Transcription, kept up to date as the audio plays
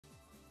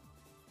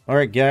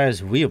Alright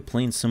guys, we are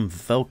playing some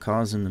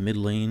Vel'Koz in the mid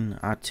lane.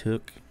 I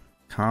took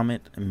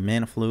Comet,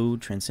 Mana Flow,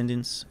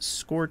 Transcendence,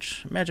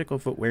 Scorch, Magical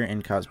Footwear,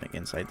 and Cosmic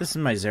Insight. This is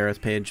my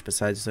Xerath page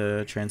besides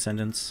the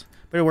Transcendence,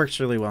 but it works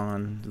really well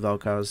on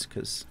Vel'Koz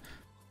because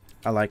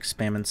I like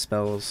spamming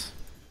spells,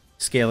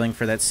 scaling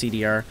for that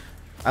CDR.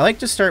 I like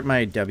to start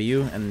my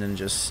W and then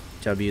just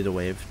W the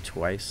wave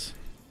twice.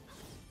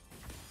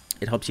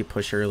 It helps you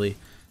push early.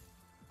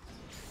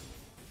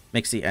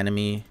 Makes the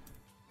enemy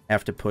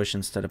have to push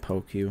instead of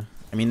poke you.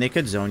 I mean, they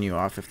could zone you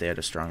off if they had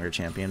a stronger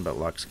champion, but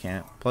Lux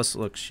can't. Plus,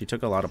 look, she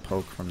took a lot of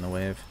poke from the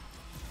wave.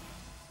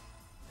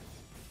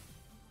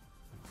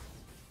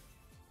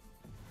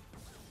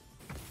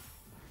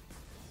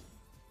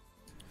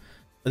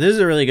 But this is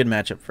a really good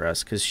matchup for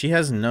us, because she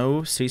has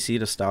no CC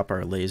to stop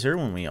our laser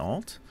when we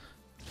ult.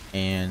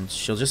 And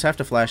she'll just have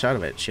to flash out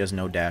of it. She has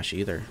no dash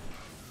either.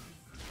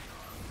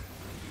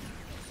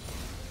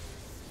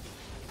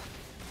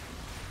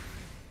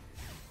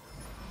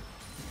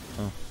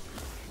 Oh.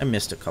 I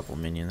missed a couple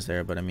minions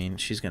there, but I mean,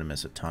 she's going to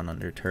miss a ton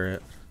under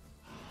turret.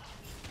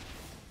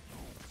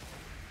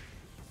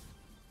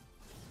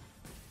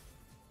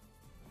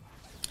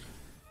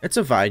 It's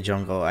a Vi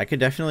jungle. I could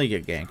definitely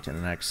get ganked in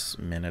the next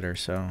minute or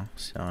so.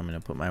 So I'm going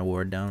to put my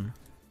ward down.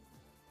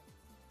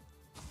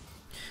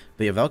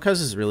 But yeah,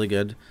 Vel'Koz is really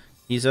good.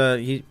 He's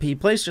he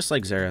plays just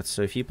like Xerath.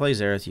 So if you play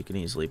Xerath, you can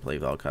easily play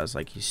Vel'Koz.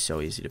 Like, he's so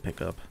easy to pick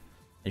up.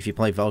 If you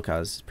play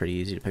Vel'Koz, it's pretty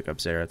easy to pick up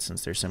Xerath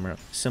since they're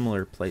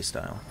similar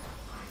playstyle.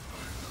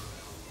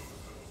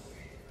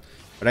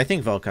 But I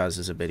think Vel'Koz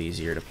is a bit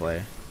easier to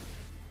play.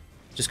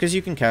 Just because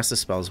you can cast the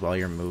spells while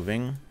you're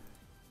moving.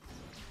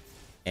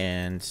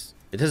 And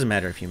it doesn't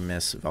matter if you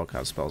miss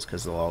Vel'Koz spells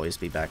because they'll always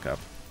be back up.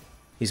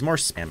 He's more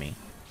spammy.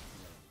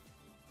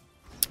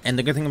 And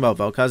the good thing about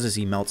Vel'Koz is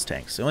he melts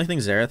tanks. The only thing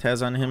Xerath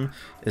has on him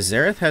is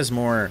Xerath has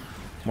more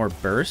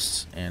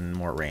bursts and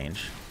more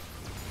range.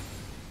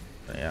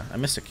 But yeah, I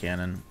missed a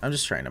cannon. I'm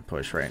just trying to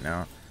push right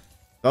now.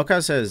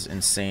 Vel'Koz has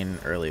insane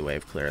early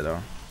wave clear though.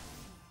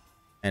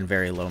 And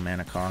very low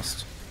mana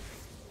cost.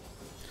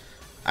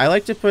 I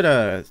like to put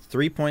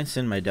 3 points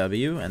in my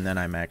W and then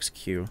I max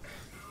Q.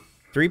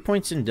 3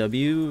 points in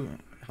W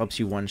helps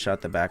you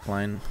one-shot the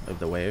backline of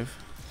the wave.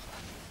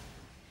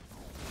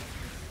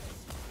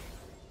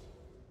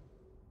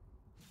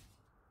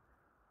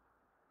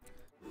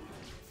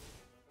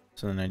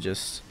 So then I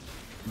just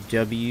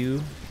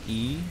W,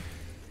 E.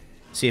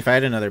 See, if I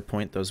had another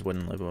point, those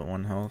wouldn't live at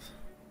 1 health.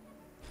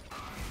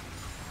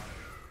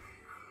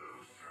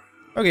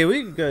 Okay,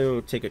 we can go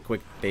take a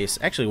quick base.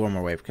 Actually, one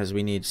more wave because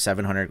we need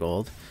 700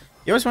 gold.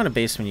 You always want to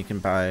base when you can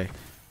buy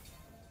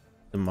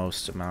the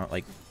most amount,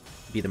 like,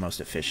 be the most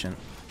efficient.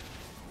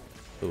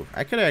 Ooh,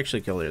 I could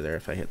actually kill her there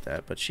if I hit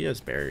that, but she has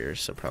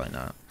barriers, so probably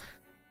not.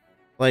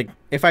 Like,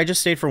 if I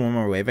just stayed for one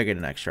more wave, I get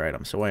an extra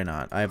item, so why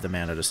not? I have the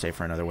mana to stay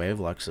for another wave.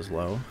 Lux is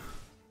low.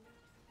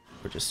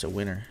 We're just a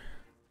winner.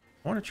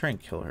 I want to try and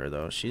kill her,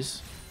 though.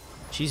 She's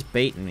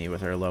baiting me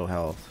with her low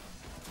health.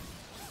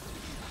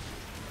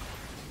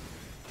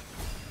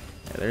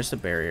 Yeah, there's the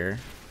barrier.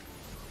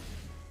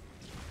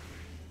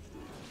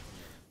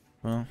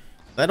 Well,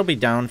 that'll be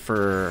down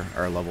for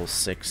our level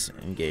 6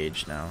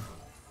 engage now,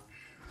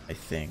 I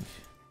think.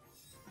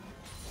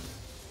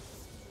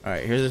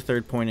 Alright, here's a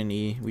 3rd point in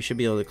E. We should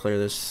be able to clear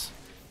this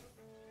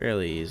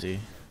fairly easy.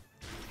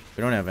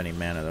 We don't have any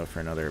mana, though, for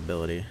another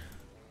ability.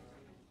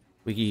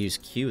 We could use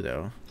Q,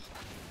 though,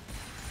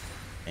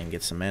 and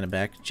get some mana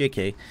back.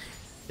 JK,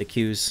 the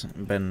Q's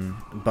been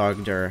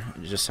bugged, or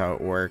just how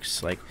it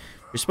works. Like,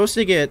 you're supposed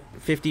to get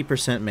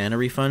 50% mana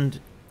refund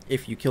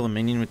if you kill a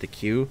minion with the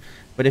Q,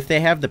 but if they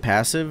have the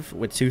passive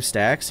with 2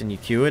 stacks and you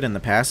Q it and the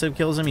passive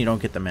kills them, you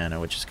don't get the mana,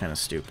 which is kind of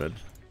stupid.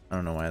 I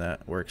don't know why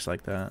that works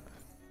like that.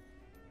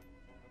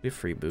 We have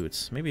free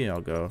boots. Maybe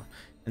I'll go,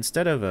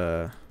 instead of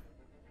a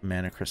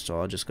mana crystal,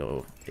 I'll just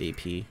go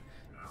AP.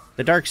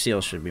 The Dark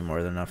Seal should be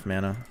more than enough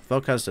mana.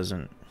 Vel'Koz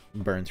doesn't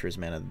burn through his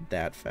mana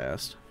that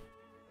fast.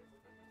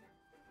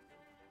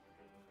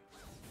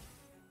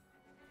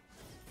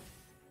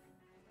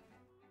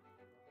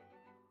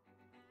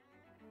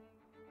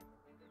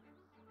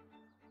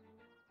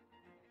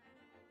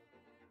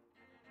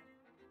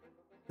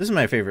 This is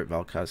my favorite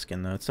Vel'Koz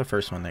skin, though. It's the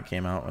first one that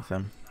came out with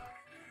him.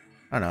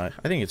 I don't know.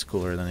 I think it's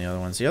cooler than the other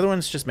ones. The other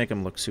ones just make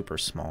him look super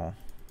small.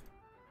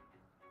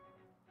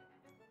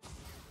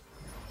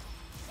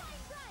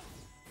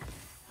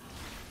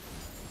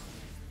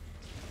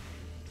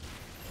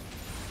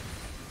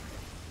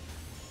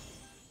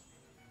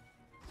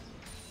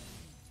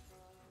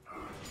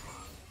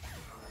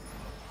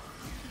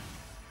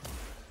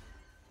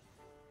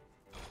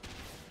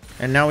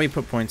 And now we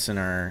put points in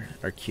our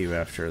Q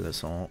after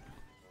this ult.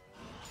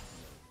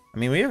 I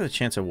mean, we have a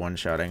chance of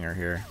one-shotting her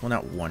here. Well,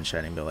 not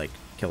one-shotting, but like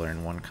kill her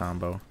in one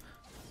combo.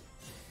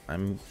 I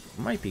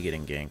might be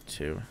getting ganked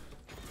too.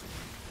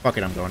 Fuck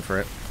it, I'm going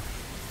for it.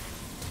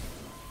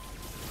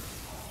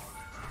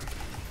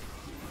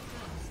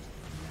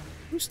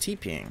 Who's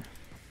TPing?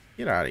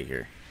 Get out of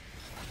here.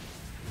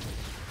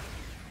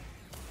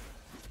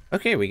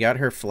 Okay, we got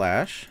her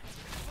flash.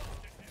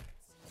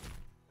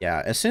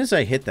 Yeah, as soon as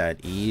I hit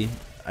that E,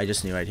 I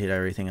just knew I'd hit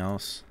everything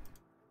else.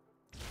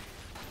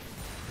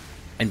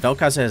 And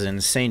Vel'Koz has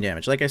insane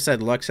damage. Like I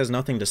said, Lux has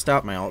nothing to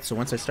stop my ult, so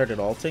once I started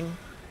ulting,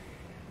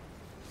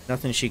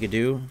 nothing she could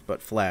do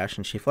but flash,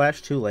 and she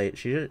flashed too late.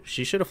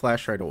 She should have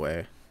flashed right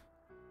away.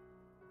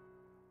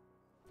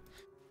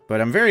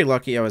 But I'm very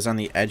lucky I was on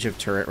the edge of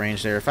turret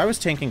range there. If I was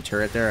tanking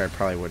turret there, I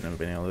probably wouldn't have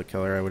been able to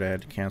kill her. I would have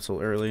had to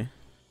cancel early.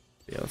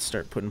 Yeah, let's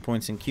start putting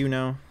points in Q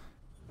now.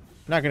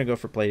 I'm not going to go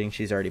for plating.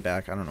 She's already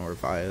back. I don't know where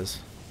Vi is.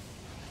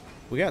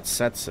 We got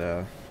Set's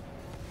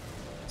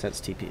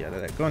TP out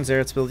of that. Go on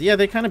Xerath's build. Yeah,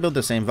 they kind of build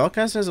the same.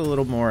 Vel'Koz has a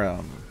little more,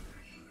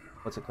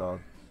 what's it called?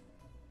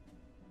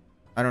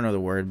 I don't know the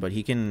word, but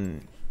he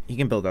can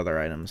build other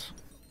items.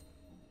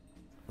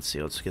 Let's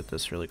see, let's get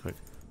this really quick.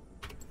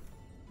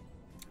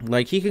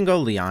 Like, he can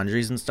go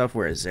Leandries and stuff,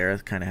 whereas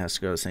Xerath kind of has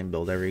to go the same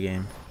build every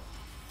game.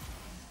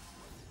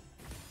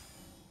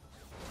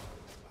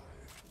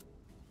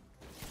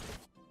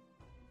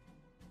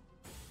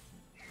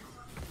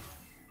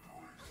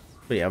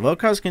 But yeah,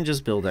 Vel'Koz can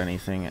just build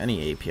anything.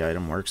 Any AP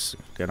item works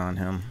good on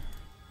him.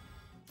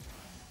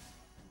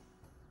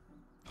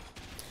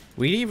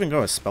 We'd even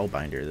go a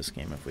Spellbinder this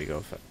game if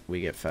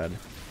we get fed.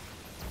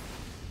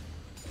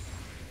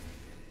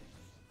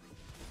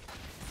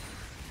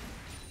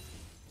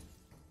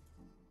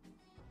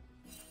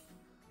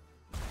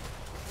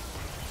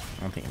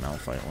 I don't think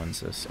Malphite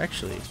wins this.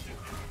 Actually,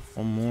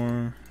 one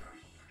more.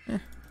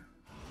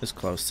 It's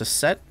close. The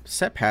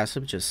set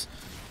passive just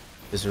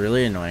is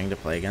really annoying to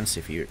play against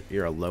if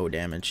you're a low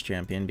damage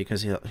champion,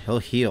 because he'll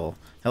heal.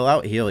 He'll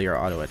out heal your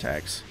auto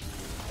attacks.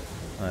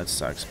 Well, that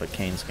sucks, but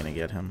Kane's gonna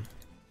get him.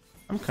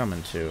 I'm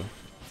coming too.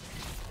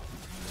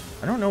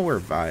 I don't know where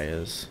Vi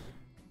is.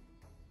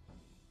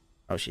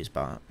 Oh, she's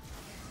bot.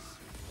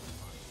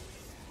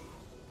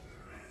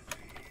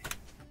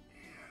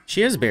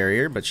 She has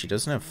barrier, but she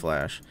doesn't have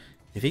flash.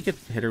 If he could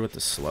hit her with the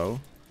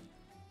slow.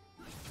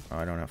 Oh,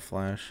 I don't have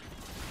flash.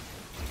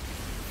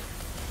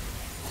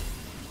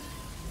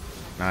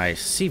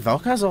 Nice. See,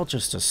 Vel'Koz ult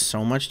just does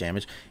so much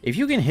damage. If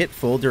you can hit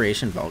full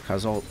duration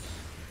Vel'Koz ult,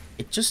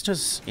 it just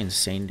does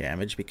insane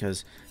damage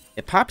because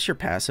it pops your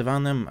passive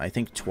on them, I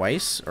think,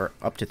 twice or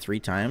up to 3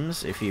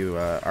 times if you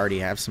already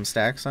have some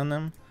stacks on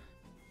them.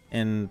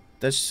 And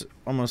that's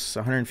almost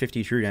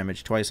 150 true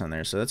damage twice on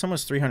there. So that's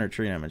almost 300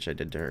 true damage I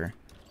did to her.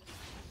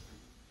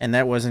 And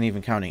that wasn't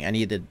even counting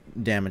any of the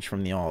damage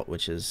from the ult,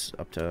 which is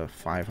up to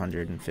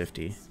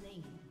 550.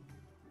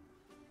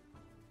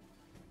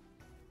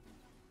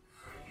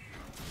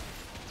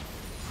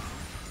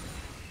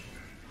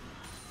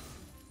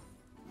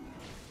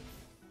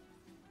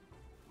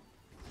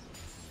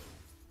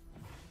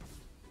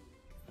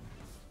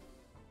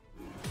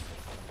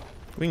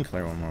 We can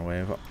clear one more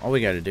wave. All we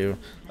gotta do,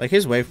 like,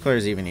 his wave clear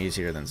is even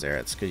easier than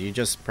Xerath's, because you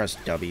just press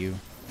W,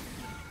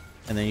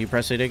 and then you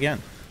press it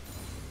again.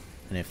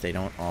 And if they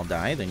don't all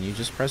die, then you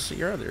just press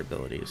your other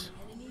abilities.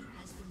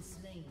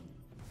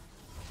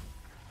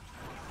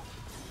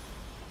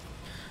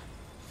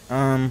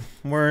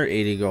 We're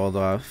 80 gold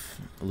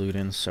off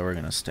Ludens, so we're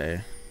gonna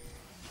stay.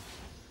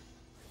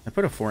 I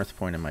put a 4th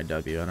point in my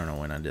W. I don't know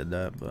when I did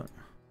that, but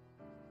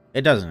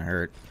it doesn't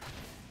hurt.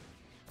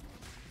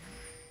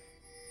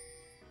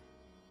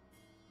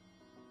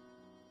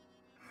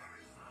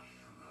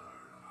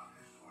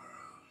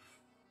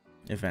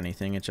 If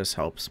anything, it just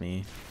helps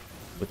me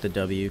with the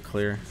W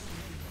clear.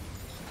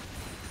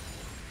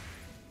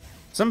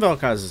 Some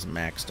Vel'Koz is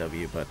max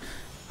W, but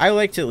I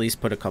like to at least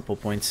put a couple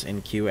points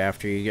in Q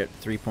after you get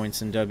 3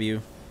 points in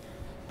W.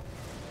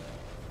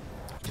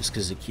 Just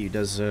because the Q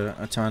does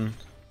a ton.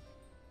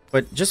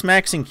 But just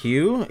maxing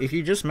Q, if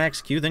you just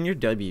max Q, then your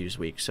W is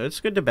weak. So it's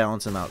good to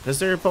balance them out, because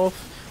they're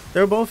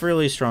both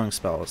really strong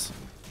spells.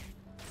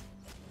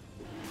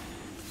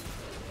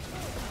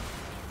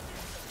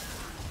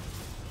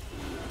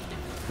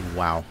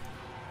 Wow.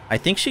 I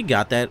think she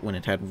got that when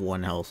it had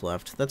 1 health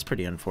left. That's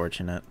pretty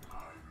unfortunate.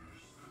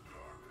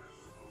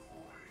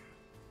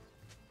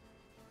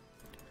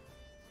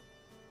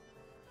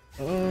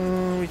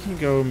 Oh, we can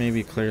go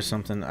maybe clear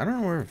something. I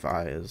don't know where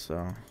Vi is,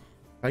 though.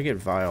 If I get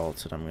Vi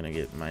ulted, I'm gonna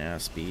get my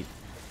ass beat.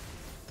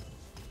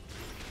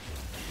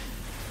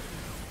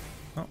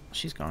 Oh,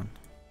 she's gone.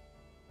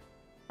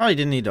 Probably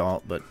didn't need to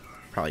ult, but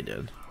probably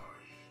did.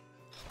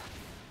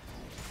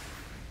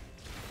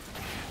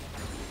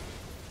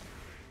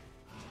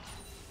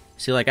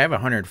 See, like, I have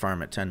 100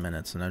 farm at 10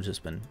 minutes, and I've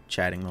just been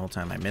chatting the whole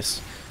time. I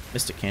missed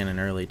a cannon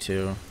early,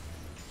 too.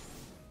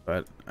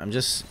 But I'm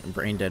just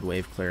brain dead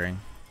wave clearing.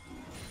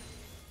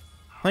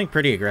 Playing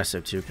pretty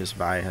aggressive, too, because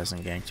Vi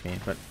hasn't ganked me.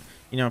 But,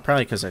 you know,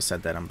 probably because I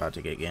said that I'm about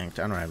to get ganked.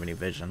 I don't have any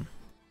vision.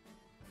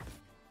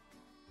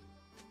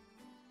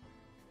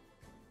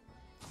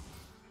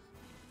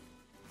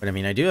 But, I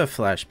mean, I do have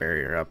flash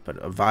barrier up, but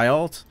a Vi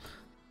ult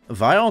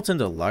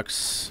into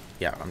Lux,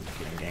 yeah, I'm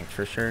getting ganked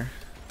for sure.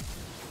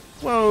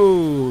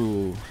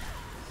 Whoa!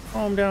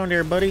 Calm down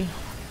there, buddy.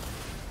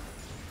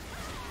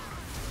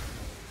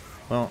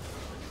 Well,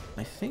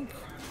 I think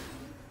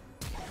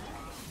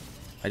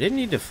I didn't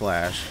need to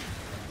flash.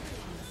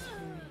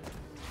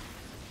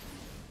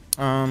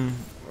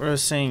 What I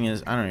was saying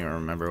is, I don't even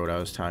remember what I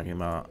was talking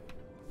about.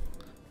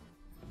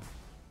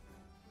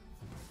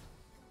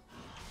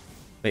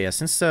 But yeah,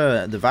 since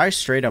the Vi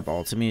straight up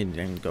ulted me and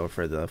didn't go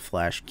for the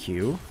flash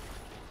Q,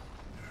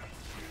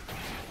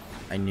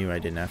 I knew I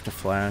didn't have to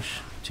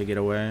flash to get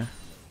away.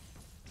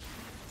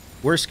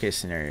 Worst case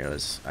scenario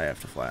is I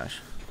have to flash.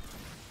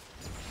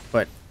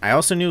 But I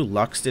also knew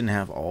Lux didn't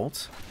have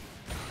ult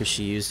because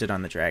she used it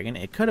on the dragon.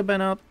 It could have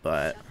been up,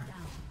 but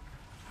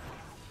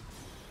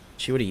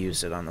she would have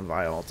used it on the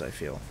Vi ult, I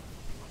feel.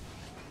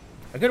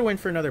 I could have went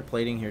for another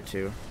plating here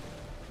too.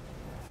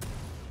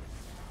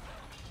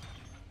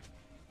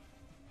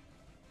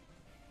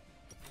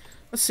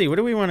 Let's see, where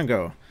do we want to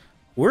go?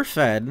 We're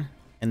fed,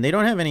 and they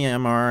don't have any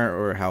MR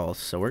or health,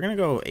 so we're going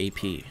to go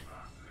AP.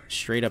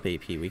 Straight up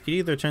AP. We could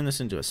either turn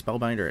this into a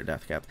Spellbinder or a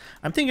Death Cap.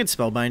 I'm thinking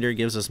Spellbinder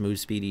gives us move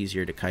speed,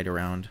 easier to kite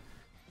around.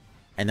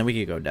 And then we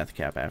could go Death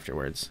Cap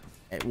afterwards.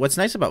 What's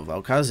nice about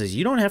Vel'Koz is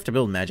you don't have to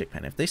build Magic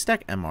Pen. If they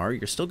stack MR,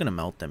 you're still going to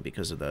melt them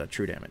because of the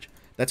true damage.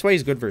 That's why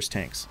he's good versus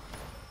tanks.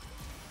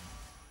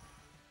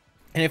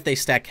 And if they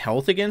stack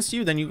health against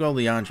you, then you go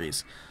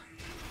Liandry's.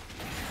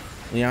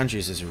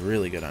 Liandry's is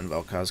really good on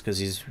Vel'Koz because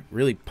he's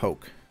really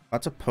poke.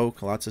 Lots of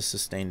poke, lots of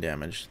sustained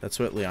damage. That's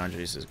what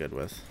Liandry's is good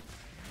with.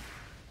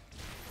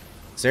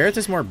 Xerath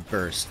is more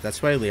burst.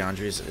 That's why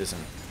Liandry's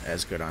isn't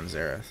as good on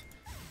Xerath.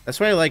 That's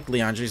why I like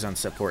Liandry's on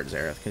support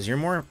Xerath, because you're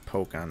more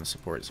poke on the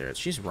support Xerath.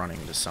 She's running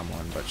to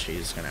someone, but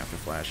she's going to have to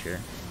flash here.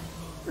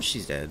 Or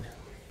she's dead.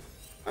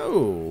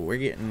 Oh, we're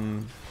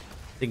getting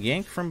the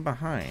gank from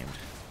behind.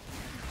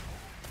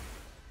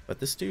 But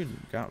this dude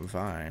got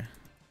Vi.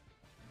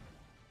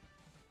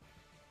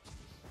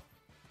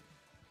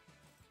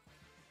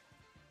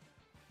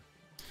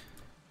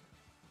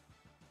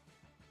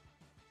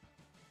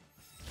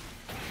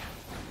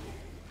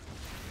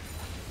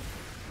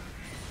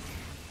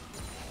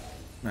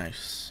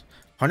 Nice.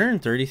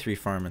 133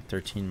 farm in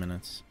 13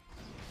 minutes.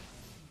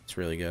 It's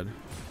really good.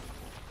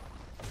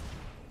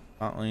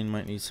 Bot lane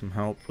might need some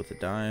help with the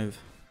dive.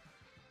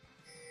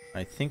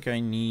 I think I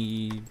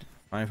need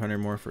 500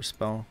 more for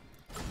spell.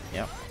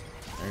 Yep.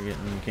 They're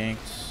getting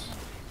ganked.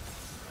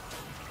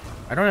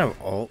 I don't have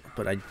ult,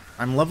 but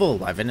I'm level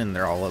 11 and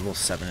they're all level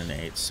 7 and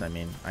 8. So I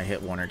mean, I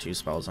hit 1 or 2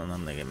 spells on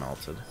them, they get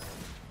melted.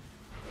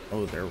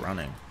 Oh, they're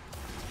running.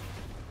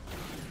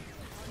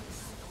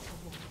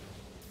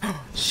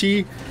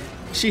 She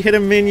hit a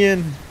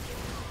minion.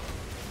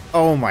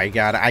 Oh my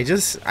god,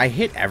 I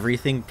hit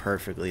everything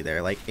perfectly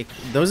there. Like,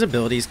 those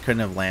abilities couldn't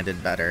have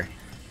landed better.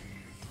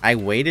 I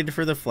waited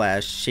for the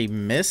flash, she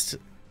missed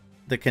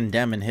the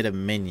condemn and hit a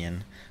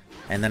minion.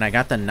 And then I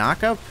got the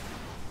knockup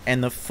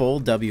and the full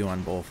W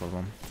on both of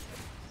them.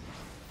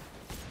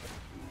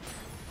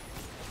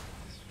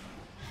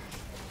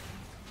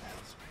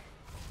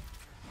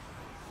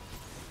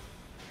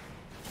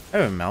 I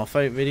have a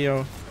Malphite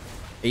video.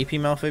 AP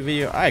Malphite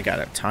video? I got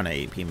a ton of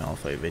AP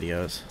Malphite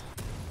videos.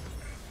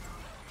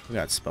 We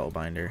got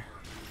Spellbinder.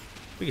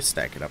 We can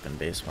stack it up in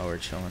base while we're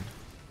chilling.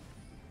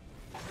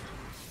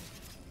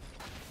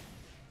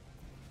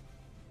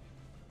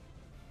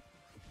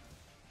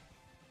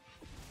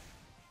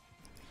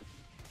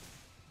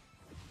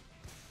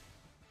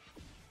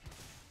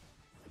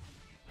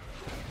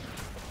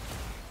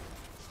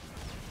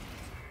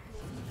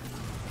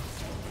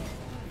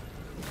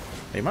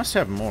 They must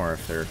have more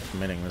if they're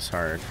committing this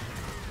hard.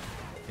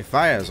 If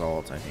Vi has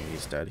ult, I think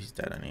he's dead. He's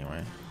dead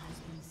anyway.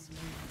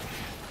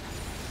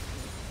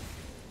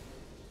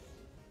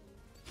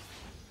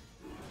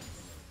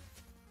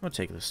 I'll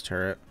take this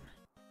turret.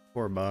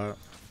 Poor bot.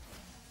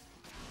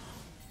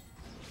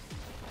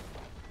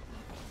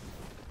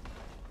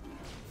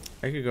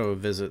 I could go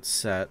visit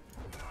Set.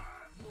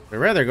 I'd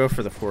rather go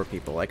for the 4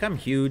 people. Like, I'm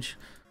huge.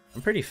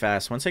 I'm pretty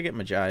fast. Once I get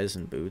Magi's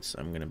and boots,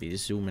 I'm going to be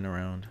zooming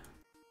around.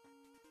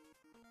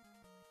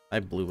 I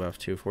have blue buff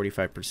too.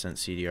 45%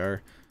 CDR.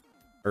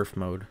 Earth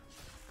mode.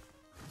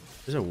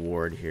 There's a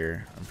ward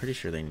here. I'm pretty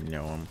sure they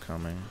know I'm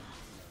coming.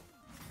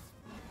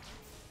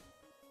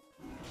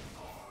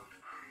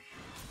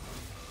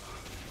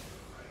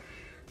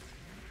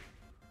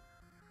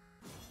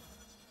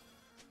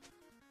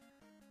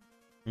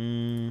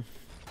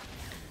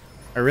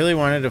 I really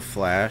wanted to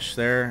flash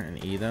there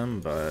and eat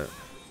them, but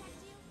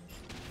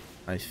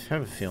I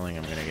have a feeling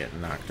I'm gonna get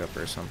knocked up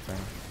or something.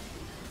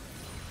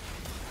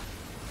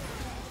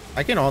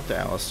 I can ult the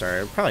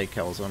Alistar. It probably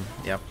kills him.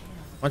 Yep.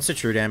 Once the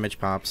true damage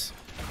pops.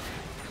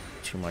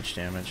 Too much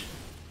damage.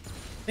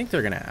 I think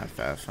they're gonna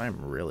FF.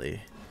 I'm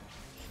really,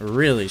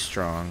 really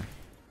strong.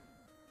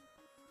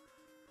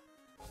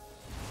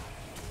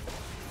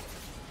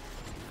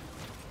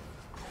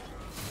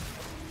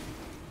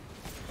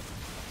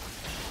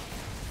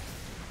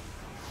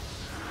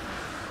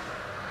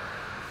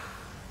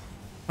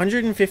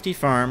 $150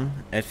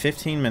 farm at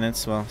 15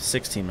 minutes. Well,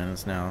 16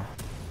 minutes now.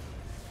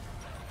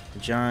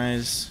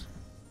 Jai's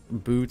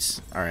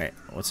boots. Alright,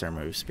 what's our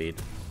move speed?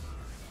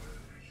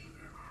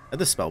 I have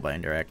the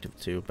Spellbinder active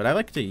too, but I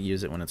like to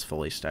use it when it's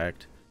fully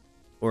stacked.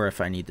 Or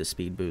if I need the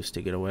speed boost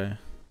to get away.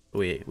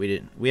 We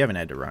haven't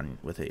had to run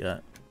with it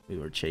yet. We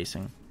were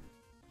chasing.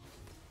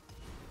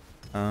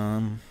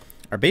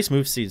 Our base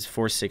move speed is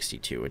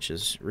 462, which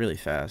is really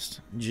fast.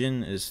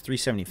 Jin is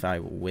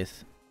 375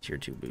 with tier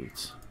 2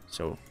 boots.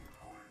 So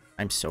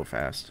I'm so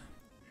fast.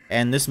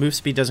 And this move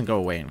speed doesn't go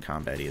away in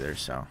combat either,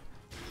 so.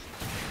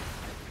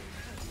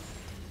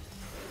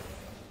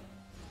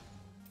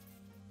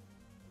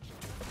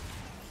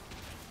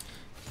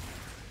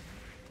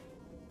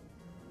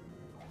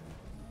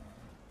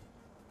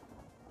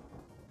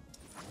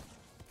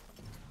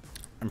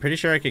 I'm pretty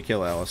sure I could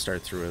kill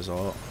Alistar through his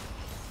ult.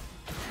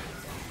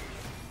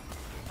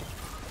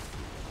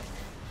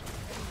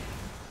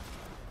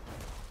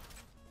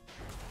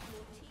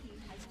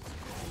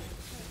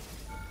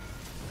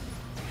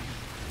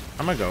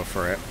 I'm gonna go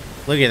for it.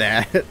 Look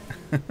at that.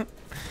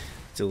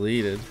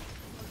 Deleted.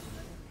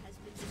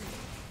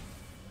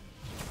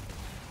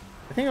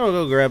 I think I'll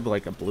go grab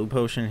like a blue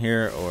potion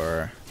here,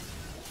 or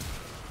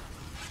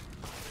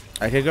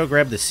I could go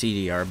grab the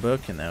CDR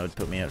book, and that would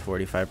put me at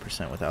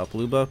 45% without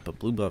blue buff, but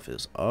blue buff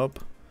is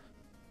up.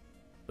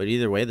 But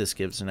either way, this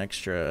gives an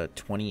extra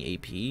 20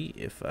 AP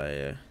if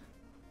I...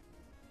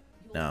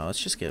 No,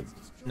 let's just get...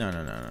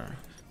 No.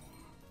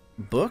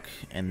 Book,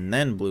 and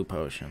then blue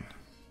potion.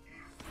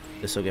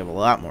 This will give a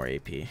lot more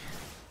AP.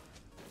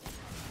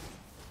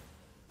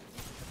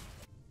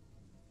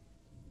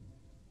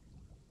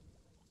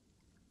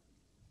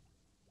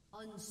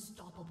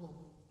 Unstoppable.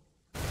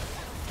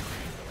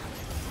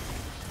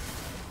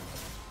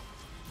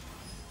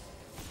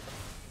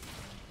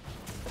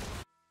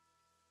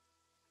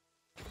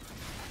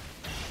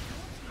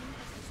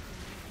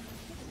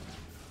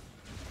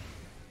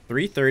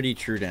 .330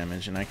 true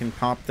damage, and I can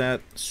pop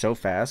that so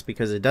fast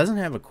because it doesn't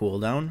have a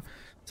cooldown.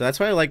 So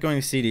that's why I like going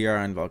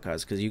CDR on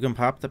Vel'Koz, because you can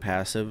pop the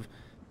passive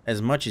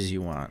as much as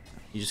you want.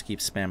 You just keep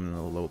spamming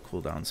the low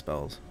cooldown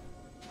spells.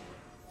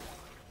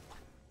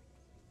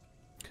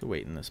 Could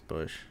wait in this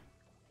bush.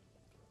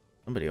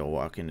 Somebody will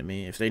walk into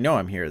me. If they know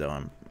I'm here,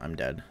 though, I'm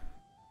dead.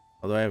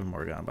 Although I have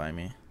Morgan by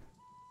me.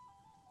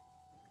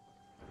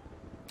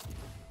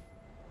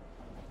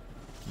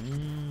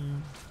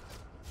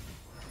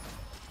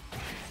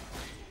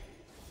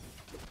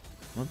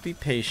 I'll be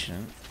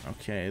patient.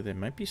 Okay, they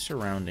might be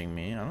surrounding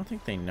me. I don't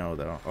think they know,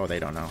 though. Oh, they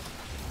don't know.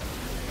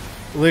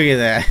 Look at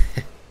that.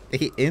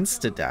 They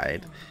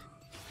insta-died.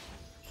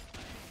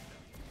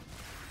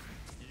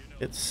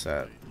 It's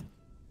set.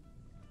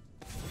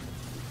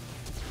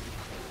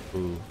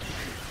 Ooh.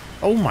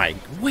 Oh my...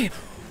 Wait.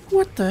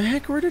 What the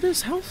heck? Where did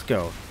his health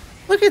go?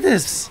 Look at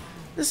this.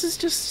 This is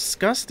just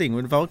disgusting.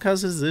 When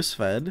Vel'Koz is this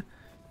fed,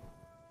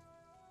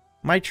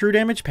 my true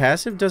damage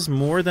passive does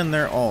more than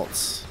their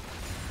alts.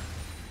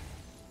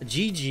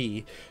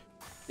 GG.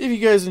 If you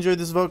guys enjoyed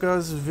this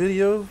Vel'Koz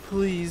video,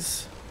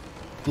 please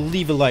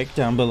leave a like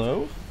down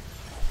below.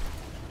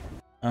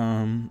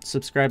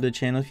 Subscribe to the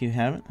channel if you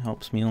haven't.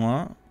 Helps me a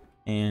lot.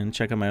 And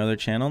check out my other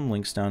channel.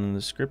 Links down in the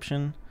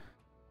description.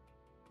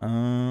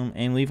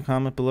 And leave a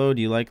comment below.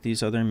 Do you like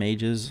these other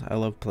mages? I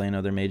love playing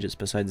other mages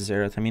besides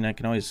Xerath. I mean, I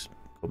can always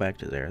go back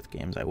to Xerath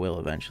games. I will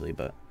eventually,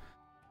 but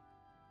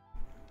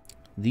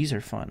these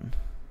are fun.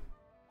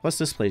 Plus,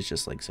 this plays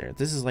just like Xerath.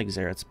 This is like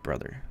Xerath's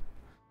brother.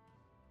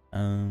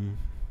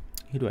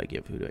 Who do I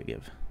give? Who do I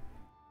give?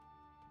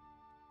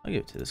 I'll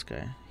give it to this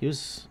guy.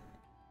 He's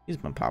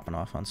been popping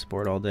off on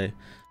support all day.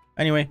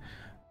 Anyway,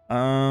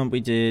 we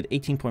did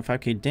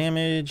 18.5k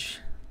damage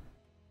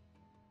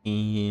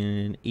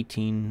in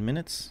 18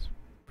 minutes.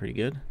 Pretty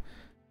good.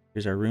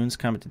 Here's our runes.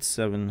 Comet did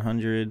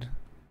 700.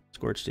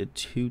 Scorch did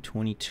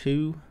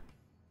 222.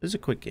 This is a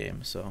quick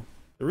game, so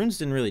the runes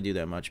didn't really do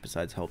that much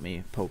besides help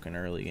me poke an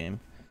early game.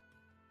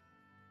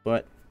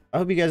 But I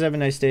hope you guys have a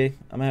nice day.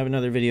 I'm gonna have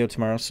another video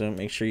tomorrow, so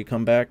make sure you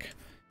come back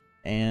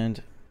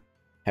and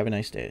have a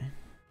nice day.